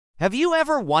Have you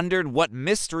ever wondered what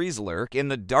mysteries lurk in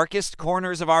the darkest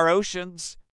corners of our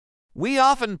oceans? We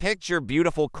often picture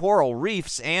beautiful coral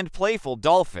reefs and playful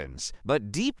dolphins,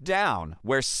 but deep down,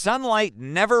 where sunlight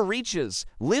never reaches,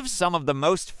 live some of the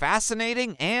most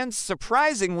fascinating and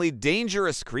surprisingly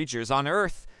dangerous creatures on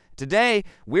Earth. Today,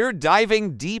 we're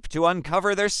diving deep to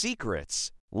uncover their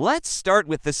secrets. Let's start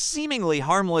with the seemingly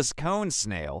harmless cone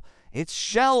snail. Its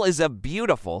shell is a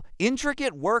beautiful,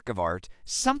 intricate work of art,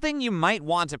 something you might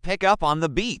want to pick up on the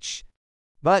beach.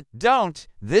 But don't,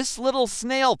 this little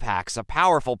snail packs a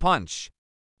powerful punch.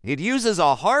 It uses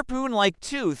a harpoon-like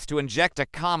tooth to inject a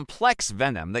complex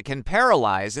venom that can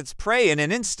paralyze its prey in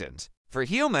an instant. For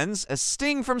humans, a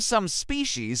sting from some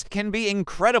species can be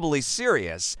incredibly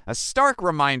serious, a stark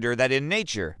reminder that in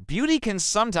nature, beauty can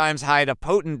sometimes hide a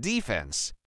potent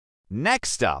defense.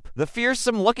 Next up, the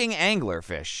fearsome-looking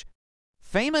anglerfish.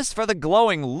 Famous for the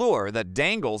glowing lure that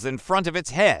dangles in front of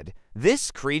its head,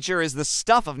 this creature is the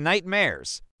stuff of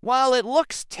nightmares. While it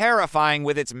looks terrifying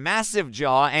with its massive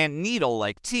jaw and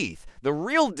needle-like teeth, the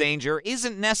real danger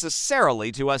isn't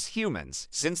necessarily to us humans,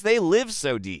 since they live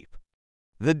so deep.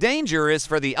 The danger is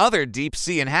for the other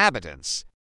deep-sea inhabitants.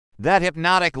 That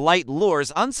hypnotic light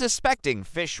lures unsuspecting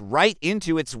fish right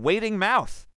into its waiting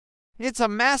mouth. It's a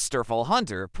masterful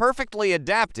hunter, perfectly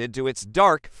adapted to its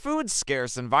dark,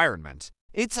 food-scarce environment.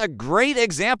 It's a great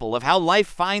example of how life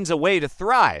finds a way to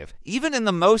thrive, even in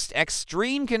the most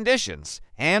extreme conditions.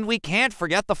 And we can't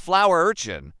forget the flower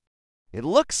urchin. It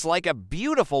looks like a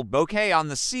beautiful bouquet on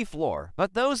the seafloor,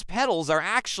 but those petals are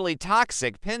actually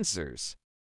toxic pincers.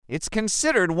 It's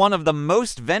considered one of the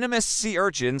most venomous sea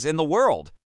urchins in the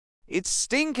world. Its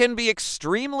sting can be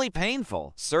extremely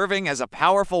painful, serving as a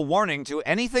powerful warning to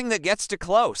anything that gets too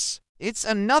close. It's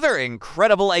another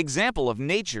incredible example of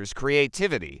nature's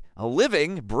creativity, a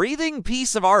living, breathing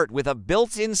piece of art with a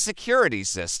built-in security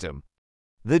system.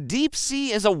 The deep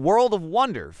sea is a world of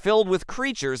wonder filled with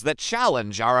creatures that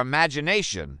challenge our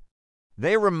imagination.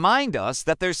 They remind us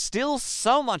that there's still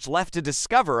so much left to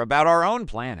discover about our own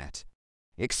planet.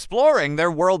 Exploring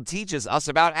their world teaches us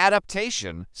about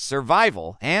adaptation,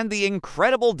 survival, and the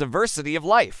incredible diversity of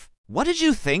life. What did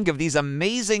you think of these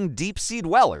amazing deep-sea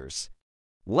dwellers?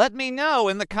 Let me know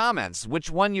in the comments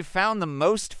which one you found the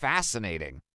most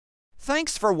fascinating.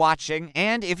 Thanks for watching,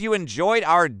 and if you enjoyed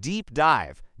our deep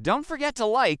dive, don't forget to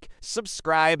like,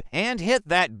 subscribe, and hit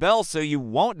that bell so you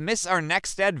won't miss our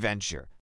next adventure.